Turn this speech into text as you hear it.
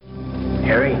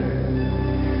Harry,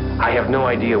 I have no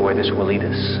idea where this will lead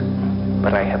us,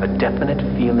 but I have a definite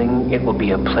feeling it will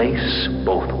be a place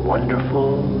both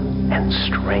wonderful and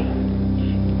strange.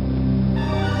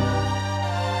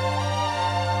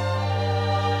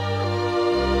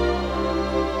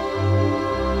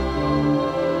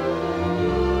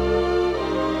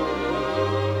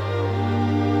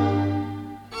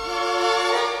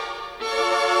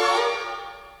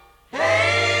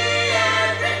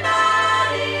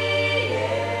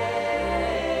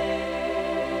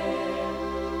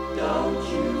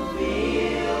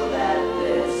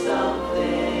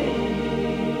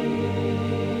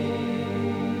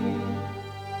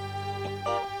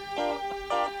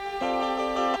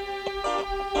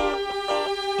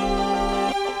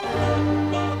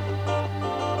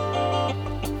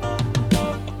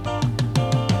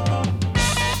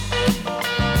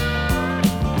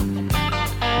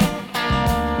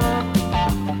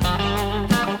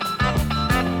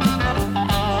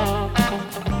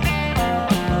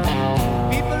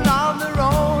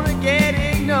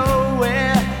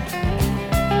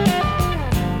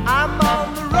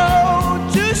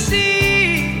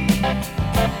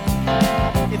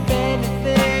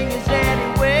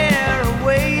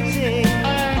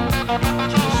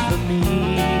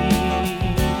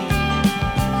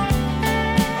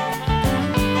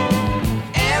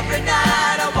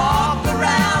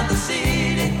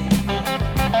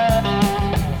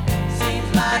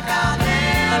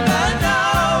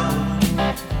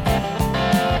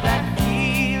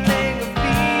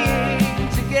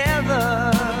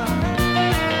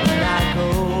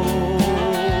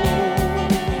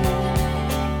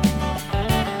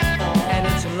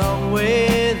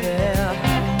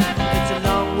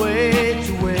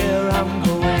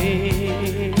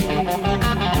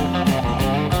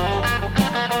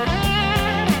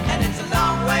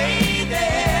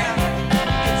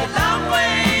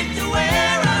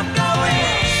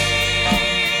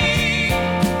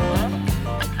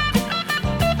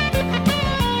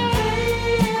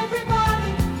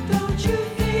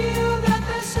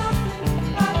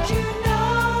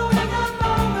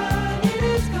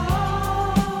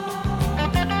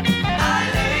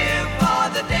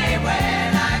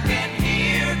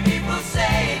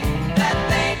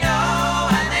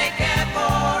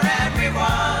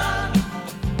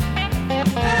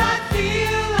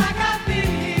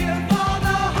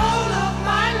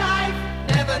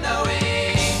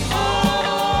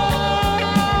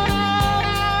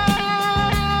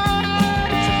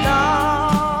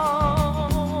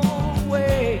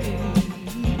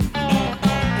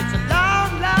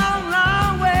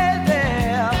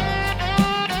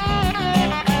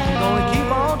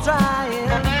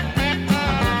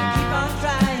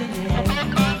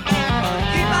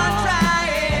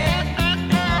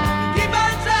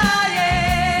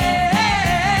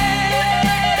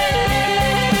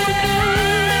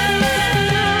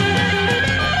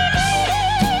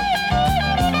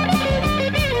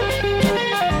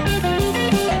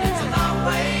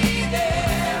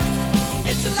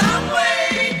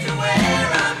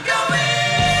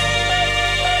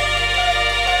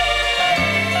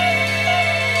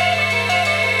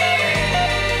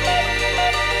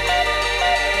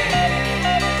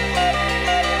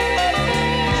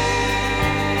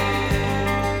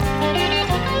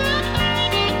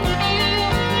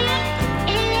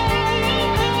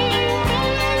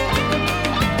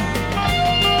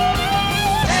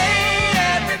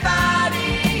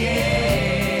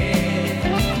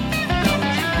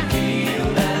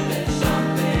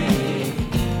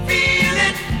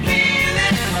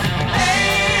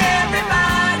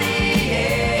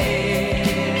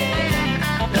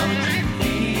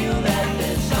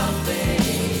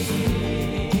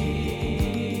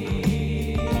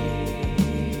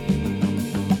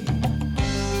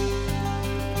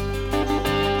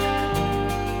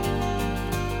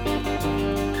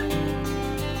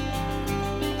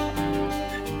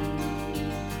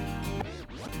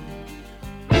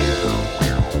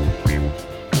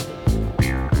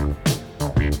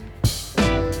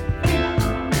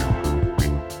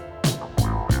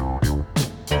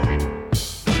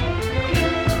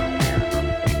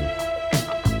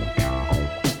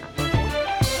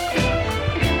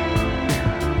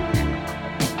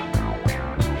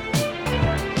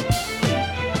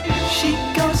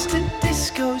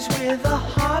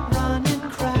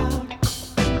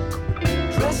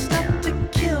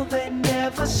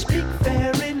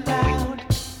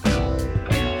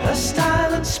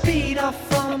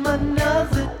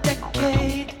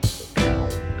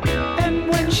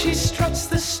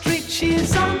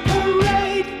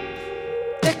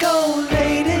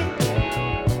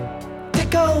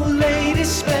 Deco lady,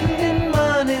 spending money.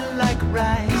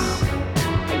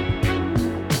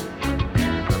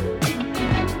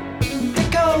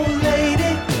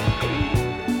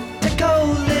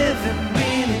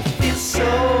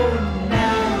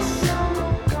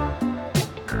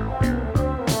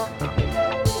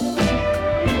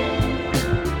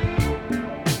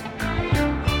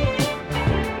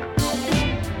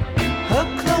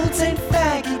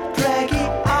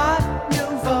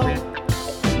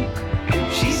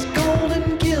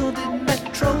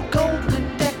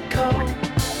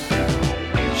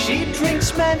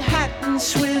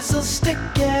 swizzle stick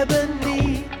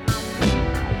ebony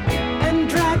and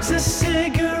drags a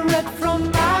cigarette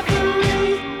from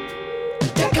ivory.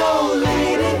 Deco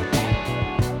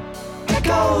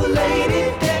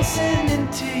lady, dancing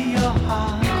into your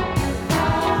heart.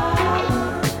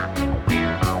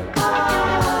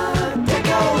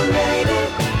 Deco lady,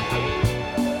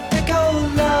 deco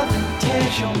love and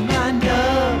tears your mind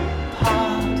apart.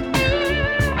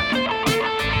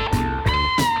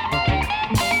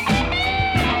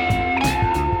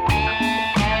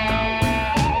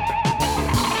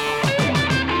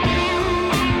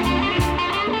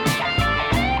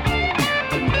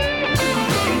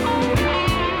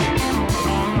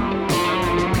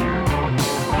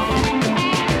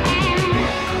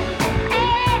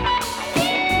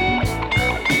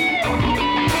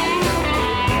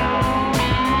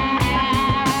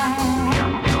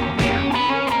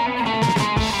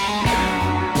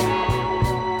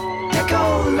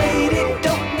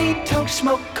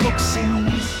 Smoke coke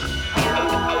scenes.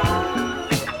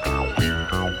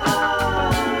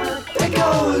 Deco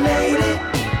lady,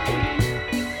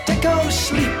 deco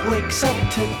sleep wakes up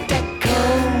to deco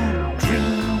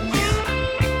dreams.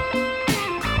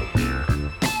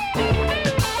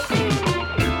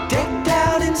 Decked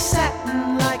out in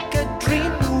satin like a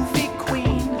dream movie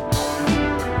queen,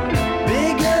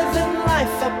 bigger than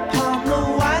life upon the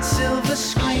white silver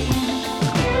screen.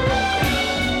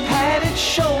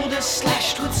 Shoulders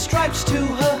slashed with stripes to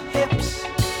her hips,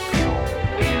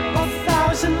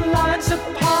 1,000 lines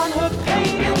upon her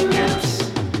painted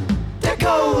lips.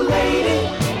 Deco lady,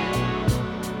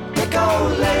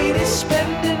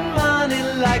 spending money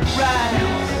like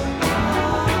rice.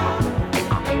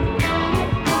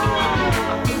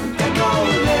 Deco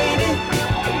lady,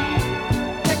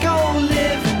 deco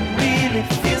living really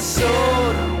feels so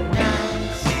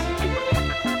nice.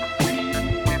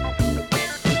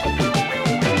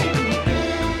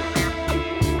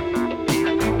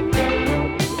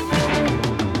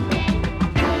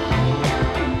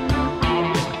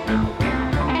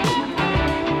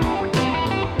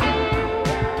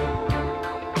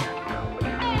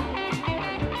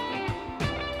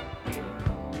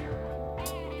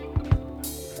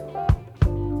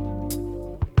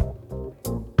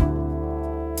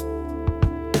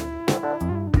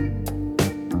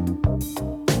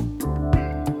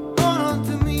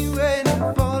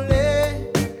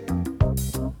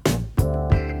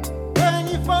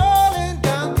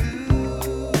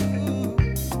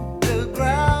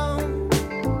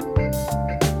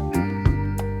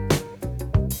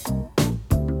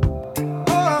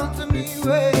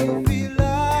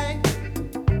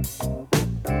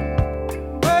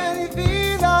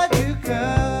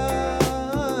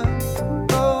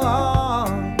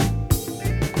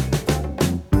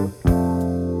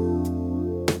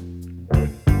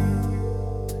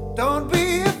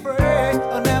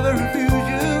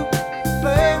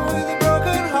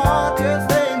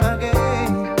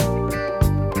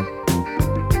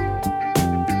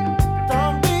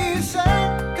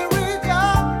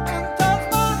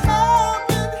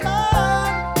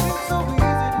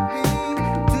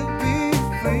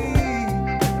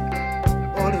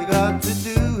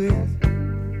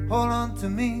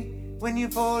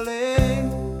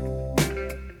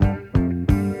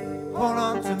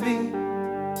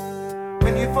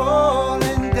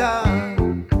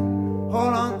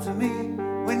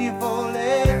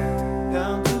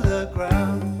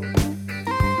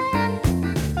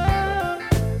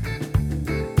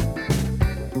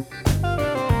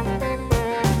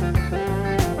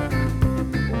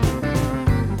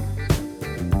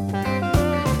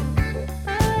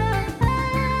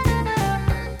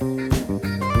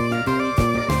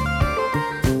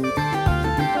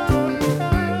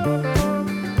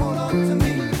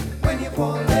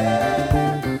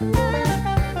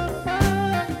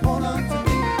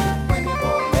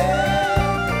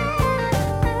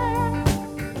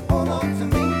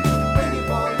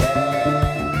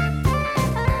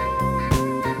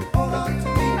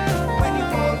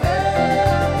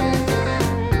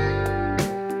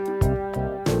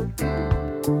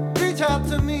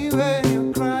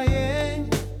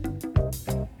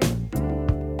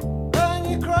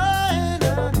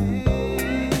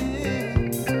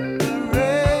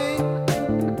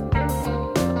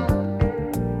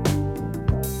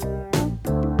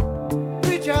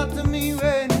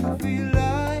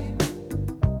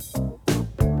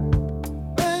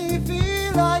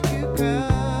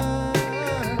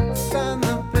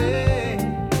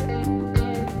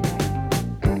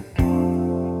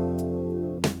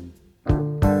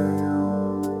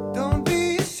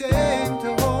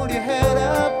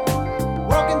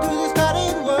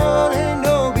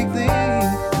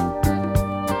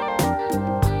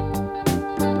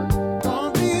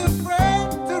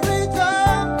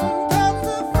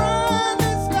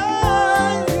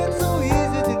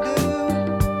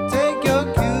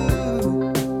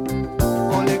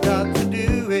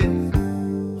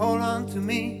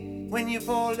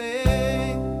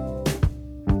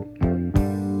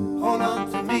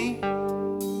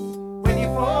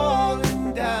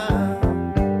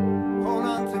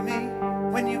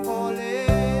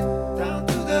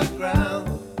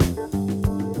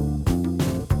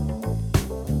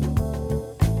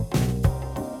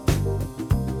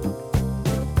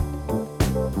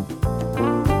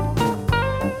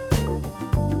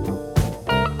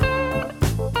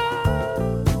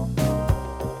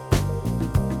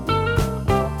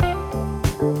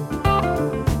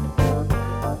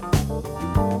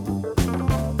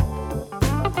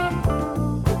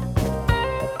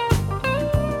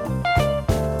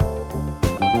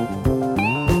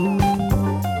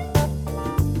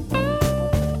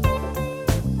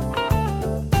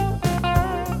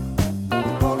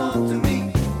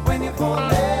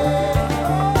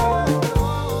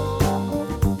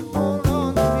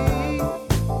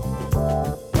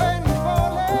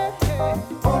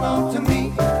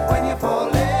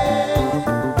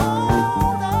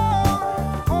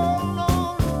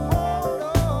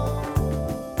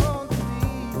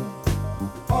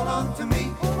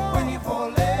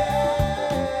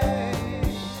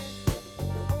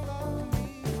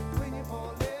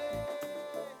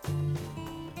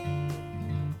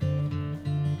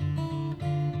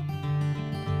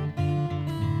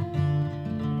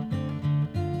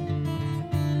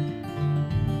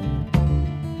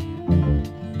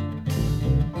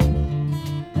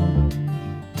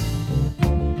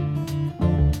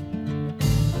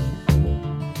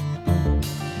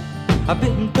 I've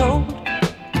been told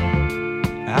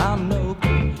I'm no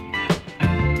good,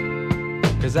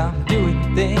 'cause I'm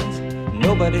doing things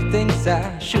nobody thinks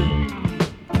I should.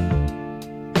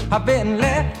 I've been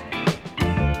left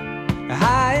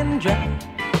high and dry,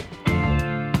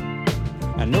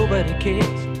 and nobody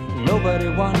cares, nobody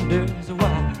wonders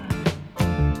why.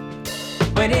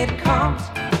 When it comes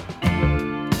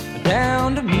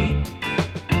down to me,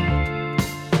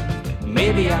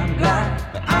 maybe I'm blind,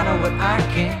 but I know what I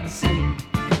can see.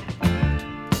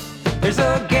 There's a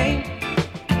game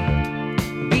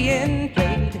being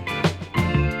played,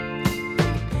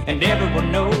 and everyone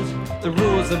knows the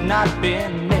rules have not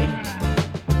been made.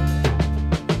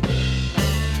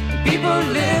 People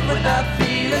live without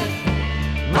feeling,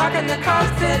 marking the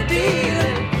cards they're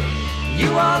dealing. You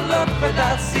all look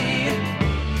without seeing.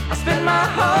 I spend my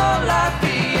whole life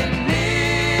being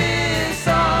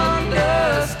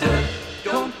misunderstood.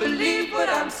 Don't believe what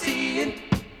I'm seeing.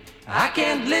 I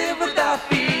can't live without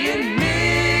being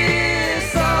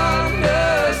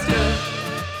misunderstood.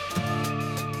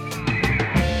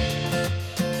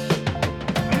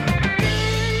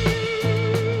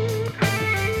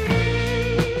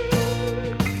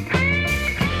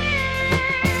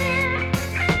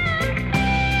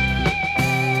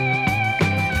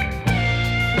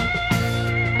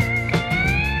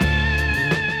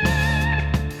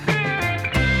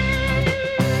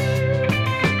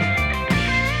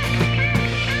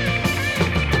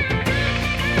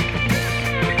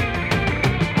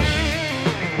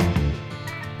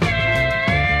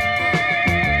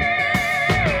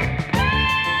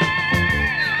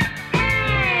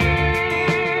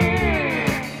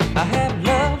 I have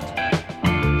loved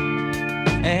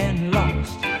and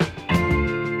lost,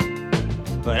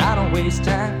 but I don't waste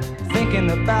time thinking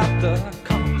about the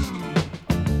cost.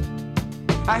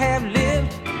 I have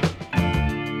lived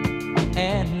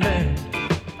and learned,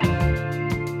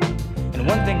 and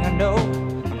one thing I know,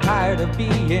 I'm tired of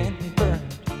being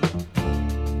burned.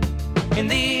 In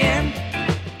the end,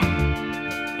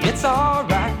 it's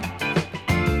alright,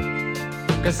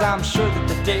 'cause I'm sure that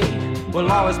the day will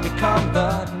always become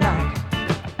the night.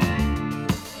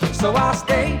 So I'll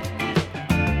stay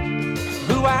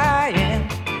who I am,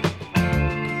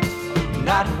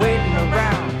 not waiting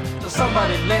around till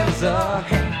somebody lends a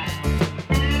hand.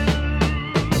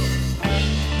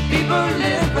 People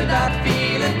live without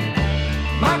feeling,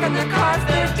 marking the cards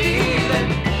they're dealing.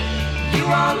 You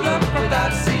all look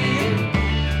without seeing.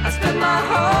 I spend my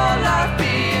whole life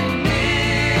being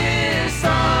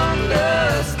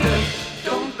misunderstood.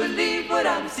 Don't believe what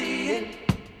I'm seeing.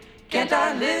 Can't I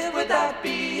live without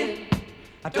being?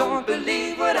 I don't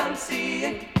believe what I'm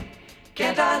seeing.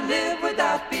 Can't I live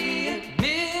without being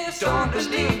misunderstood? Don't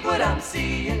believe what I'm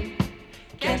seeing.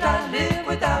 Can't I live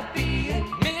without being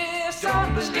misunderstood?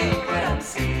 Don't believe what I'm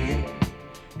seeing.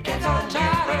 Can't I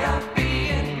live without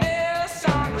being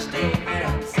misunderstood? What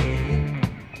I'm seeing.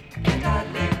 Can't I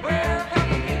live without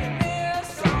being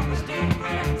misunderstood?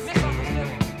 What I'm seeing.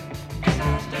 Can't I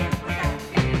live without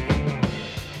being?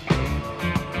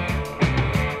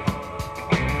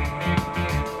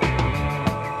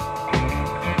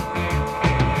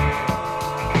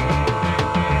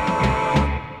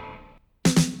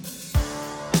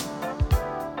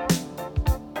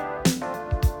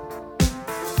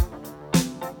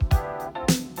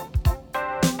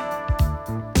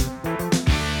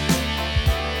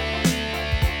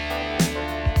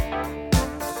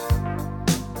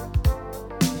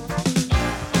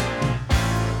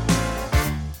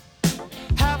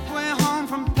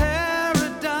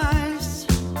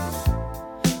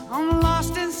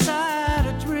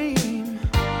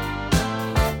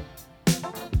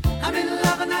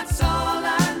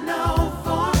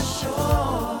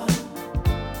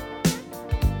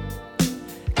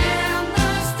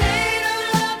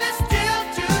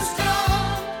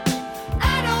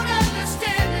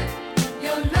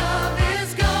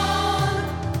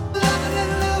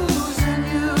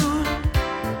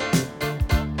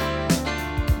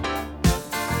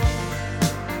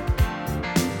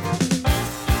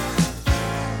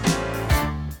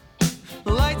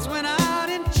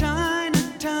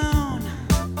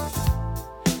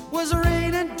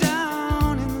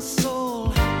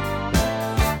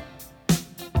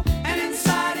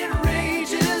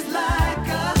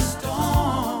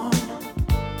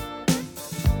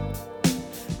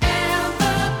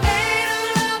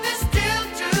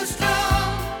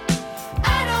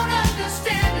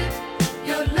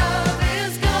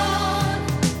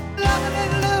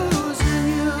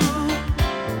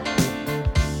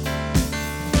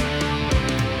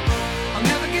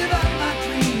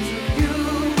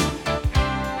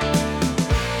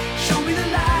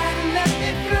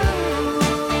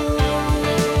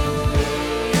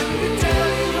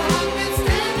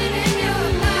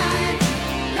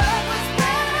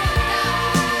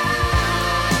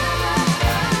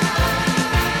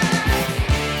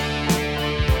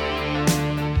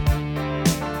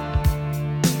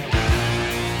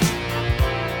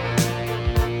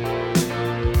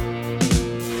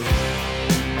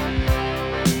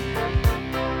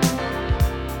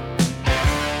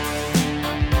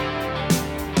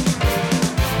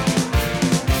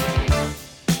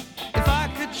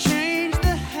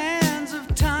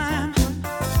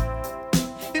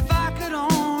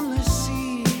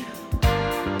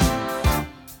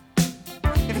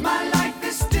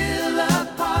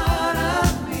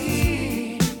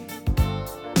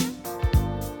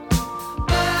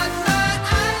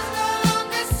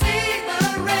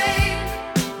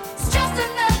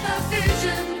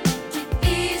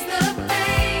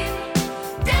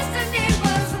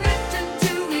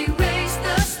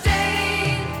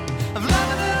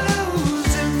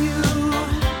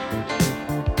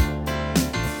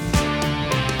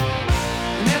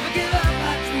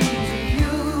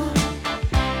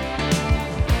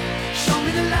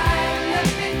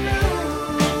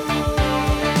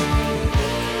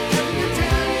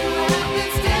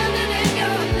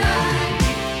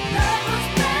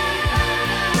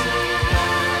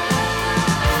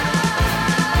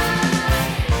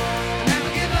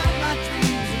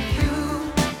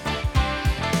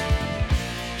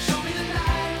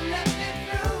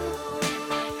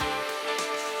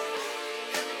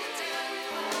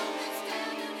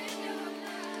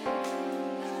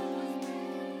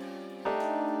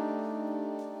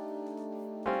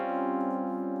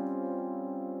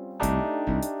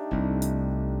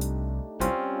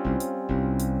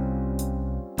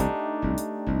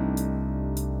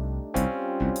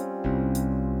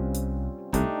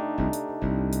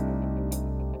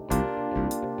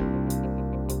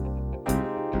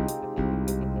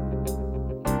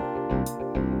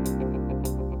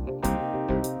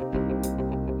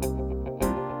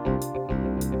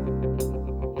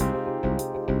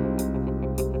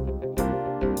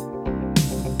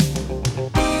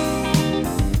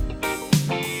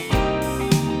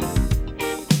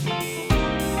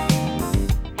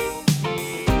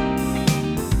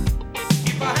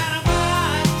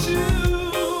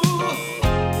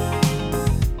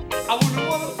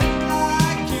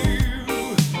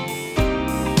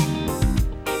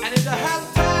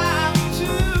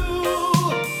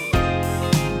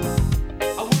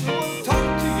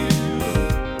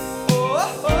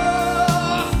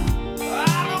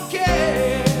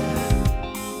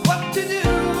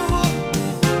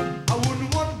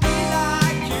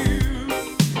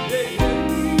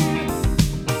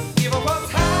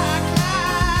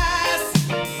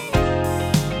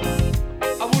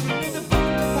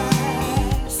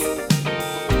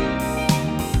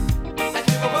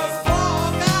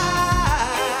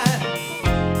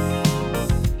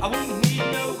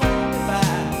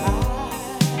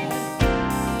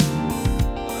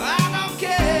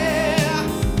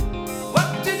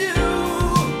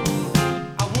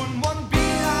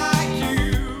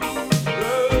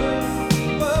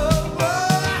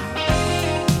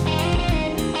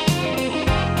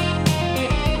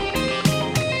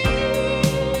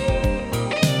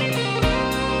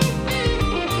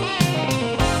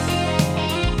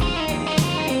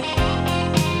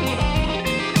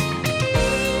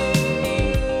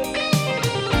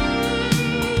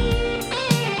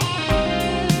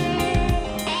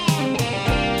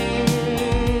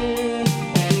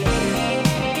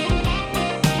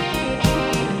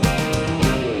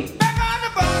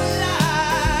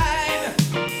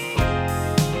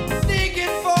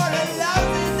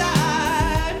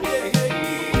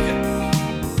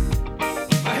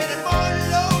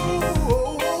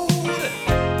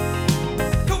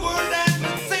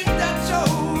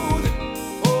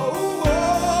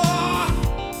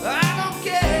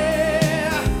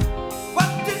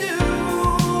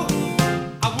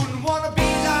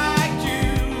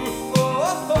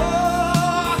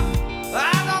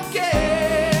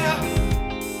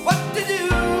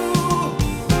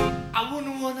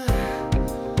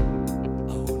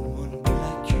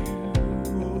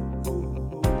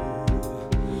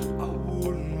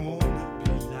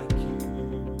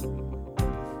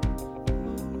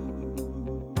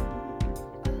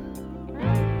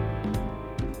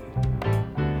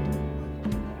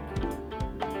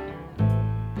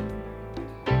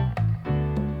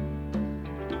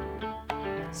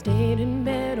 Stayed in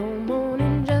bed all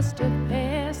morning just to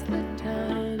pass the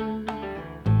time.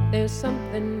 There's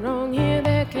something wrong here,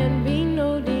 there can be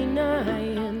no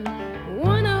denying.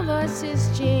 One of us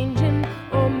is changing,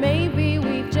 or maybe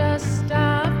we've just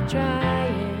stopped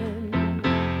trying.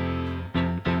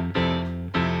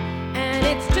 And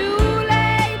it's too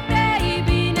late,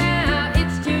 baby, now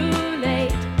it's too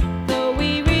late. Though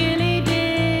we really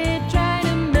did try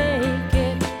to make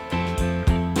it.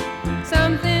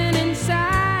 Something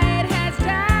inside has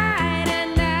died,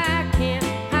 and I can't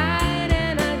hide,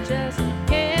 and I just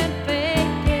can't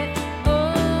fake it.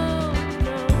 Oh,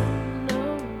 no, no,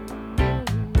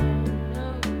 no, no, no.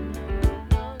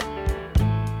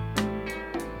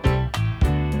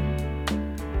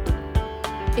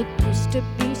 It used to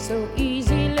be so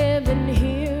easy living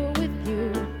here with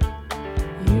you.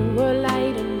 You were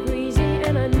light and breezy,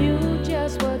 and I knew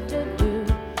just what to do.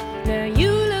 Now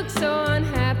you look so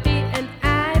unhappy, and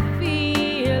I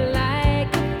feel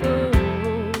like a fool.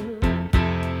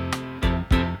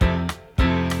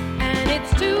 And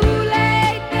it's too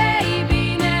late,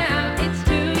 baby, now it's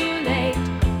too late.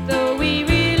 Though we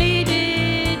really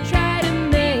did try to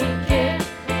make it.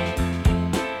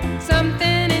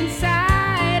 Something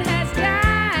inside has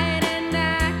died, and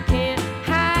I can't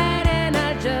hide, and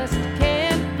I just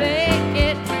can't fake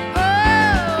it.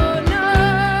 Oh, no,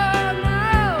 no.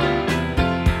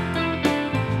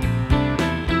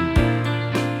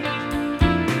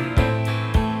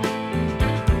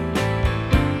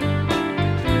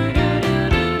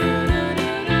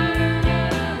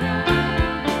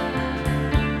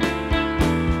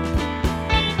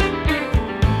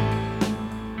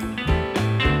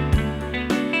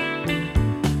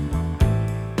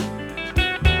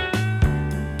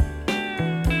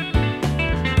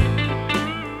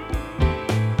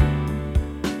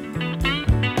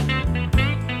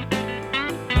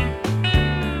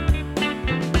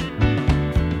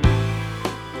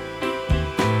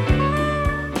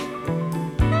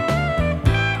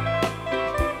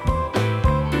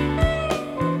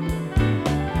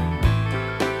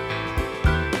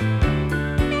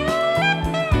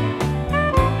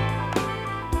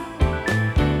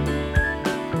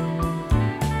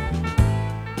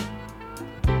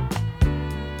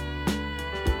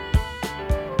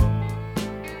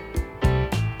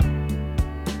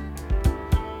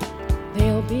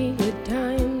 There'll be good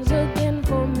times again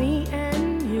for me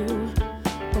and you,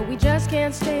 but we just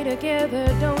can't stay together,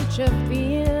 don't you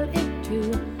feel it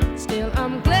too? Still,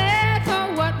 I'm glad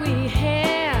for what we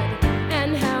had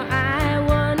and how I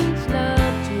once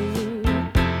loved you.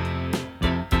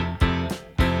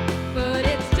 But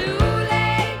it's too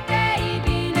late,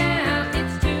 baby, now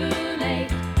it's too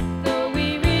late. Though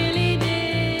we really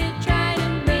did try to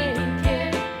make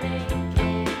it.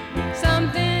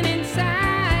 Something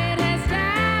inside has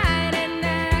died, and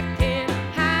I can't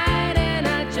hide, and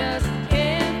I just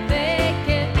can't fake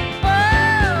it. Oh,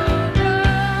 no,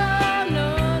 no,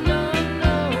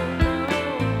 no,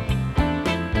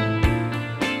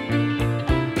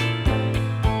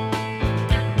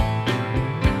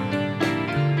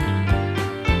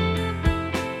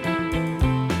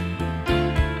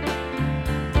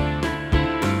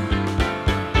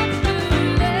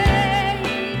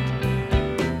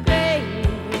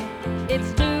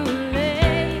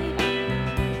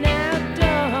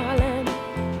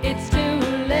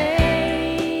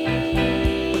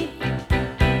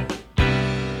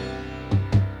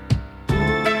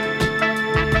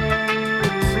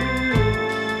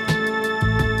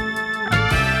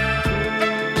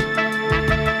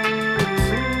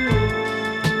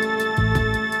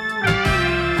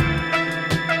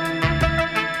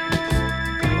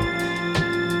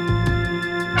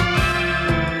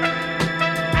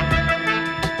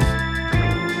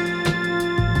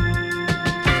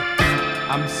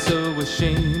 I'm so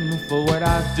ashamed for what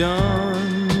I've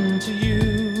done to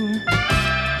you,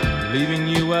 leaving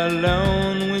you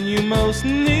alone when you most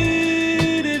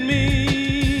needed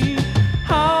me.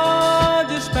 I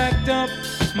just packed up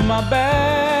my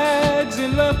bags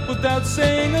and left without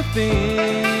saying a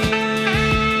thing,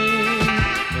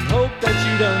 and hope that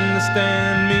you'd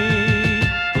understand me.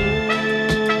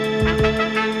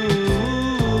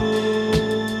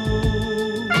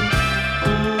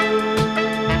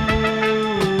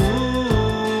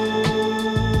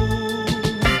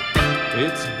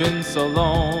 It's been so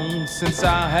long since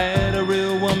I had a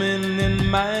real woman in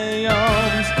my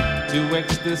arms to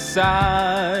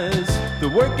exercise the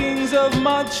workings of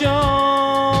my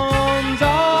charms.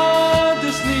 I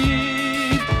just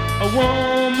need a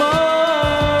woman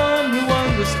who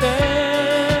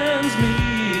understands me.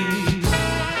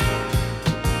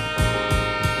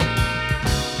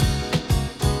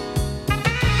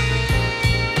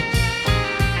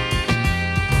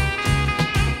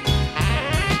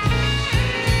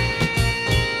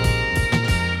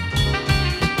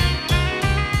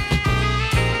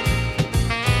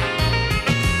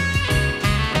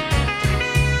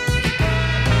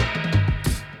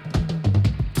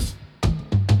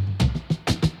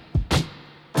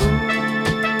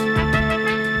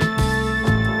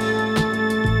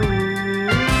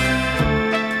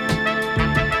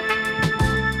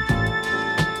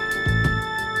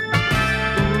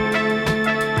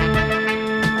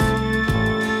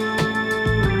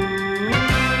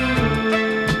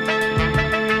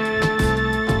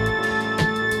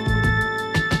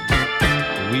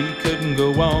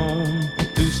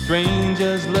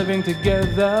 strangers living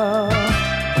together.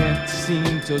 Can't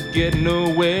seem to get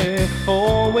nowhere,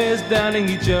 always doubting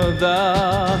each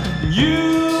other.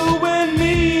 You and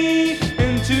me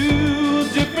in two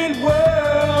different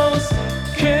worlds.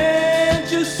 Can't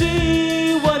you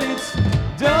see what it's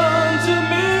done to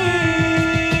me?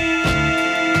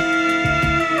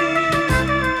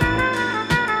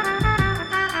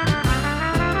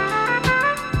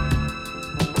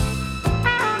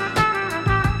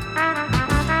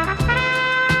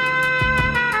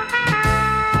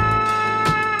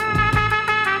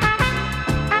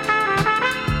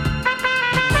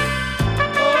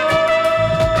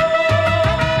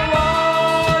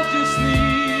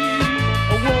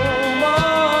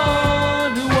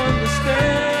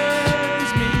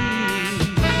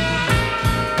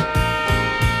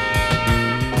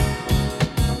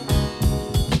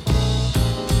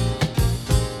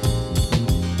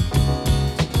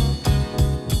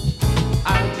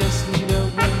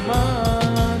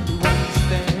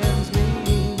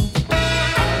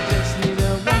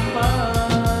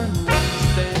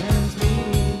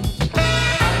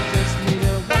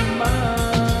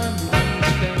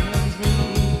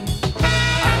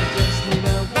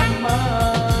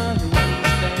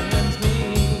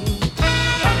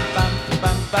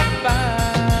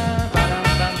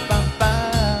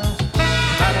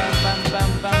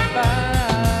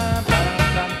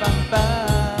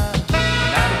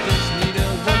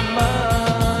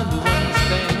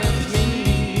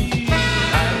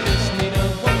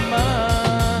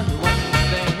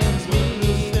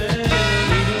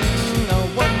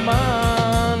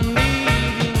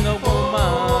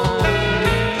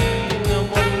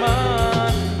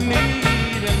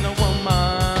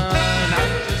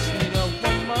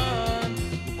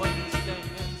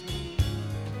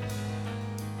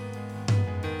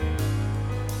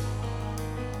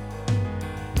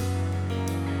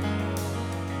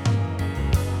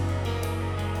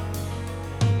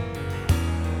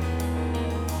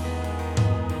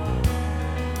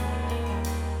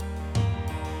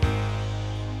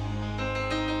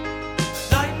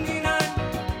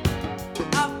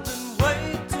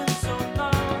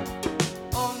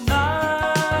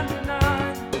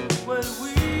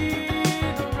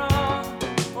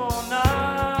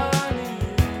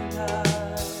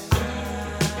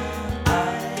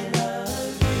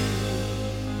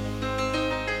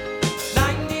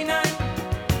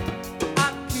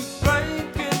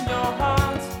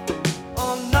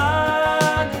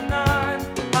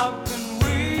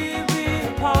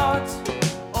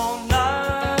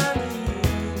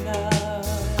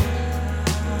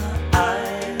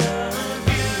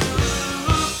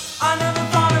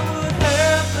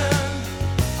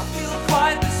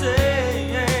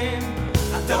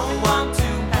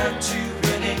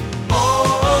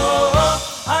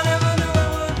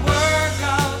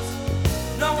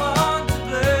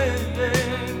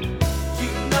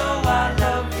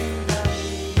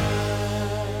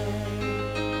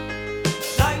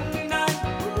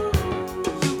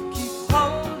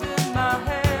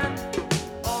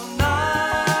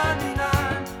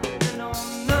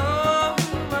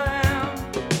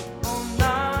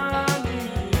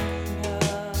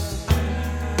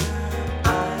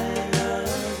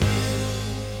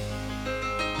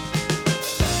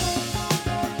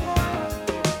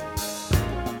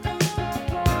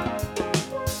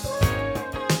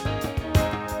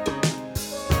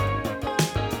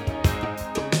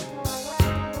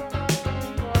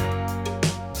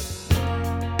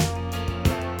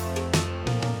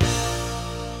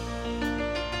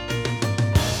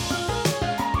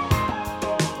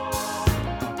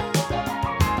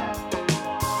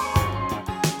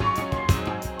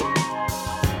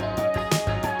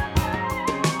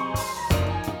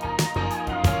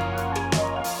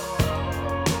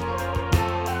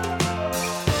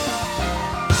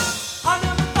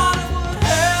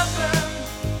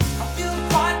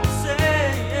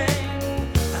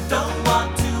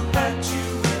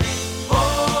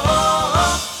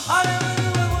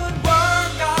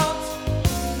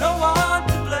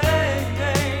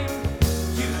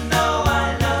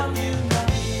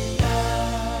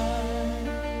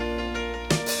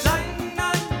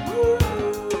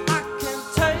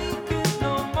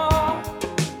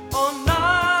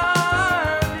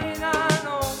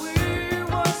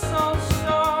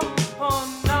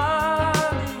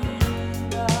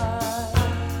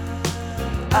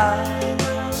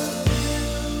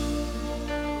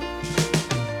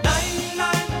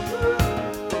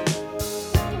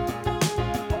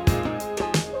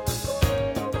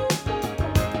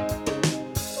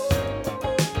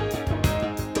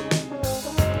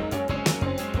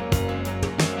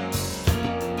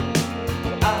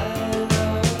 I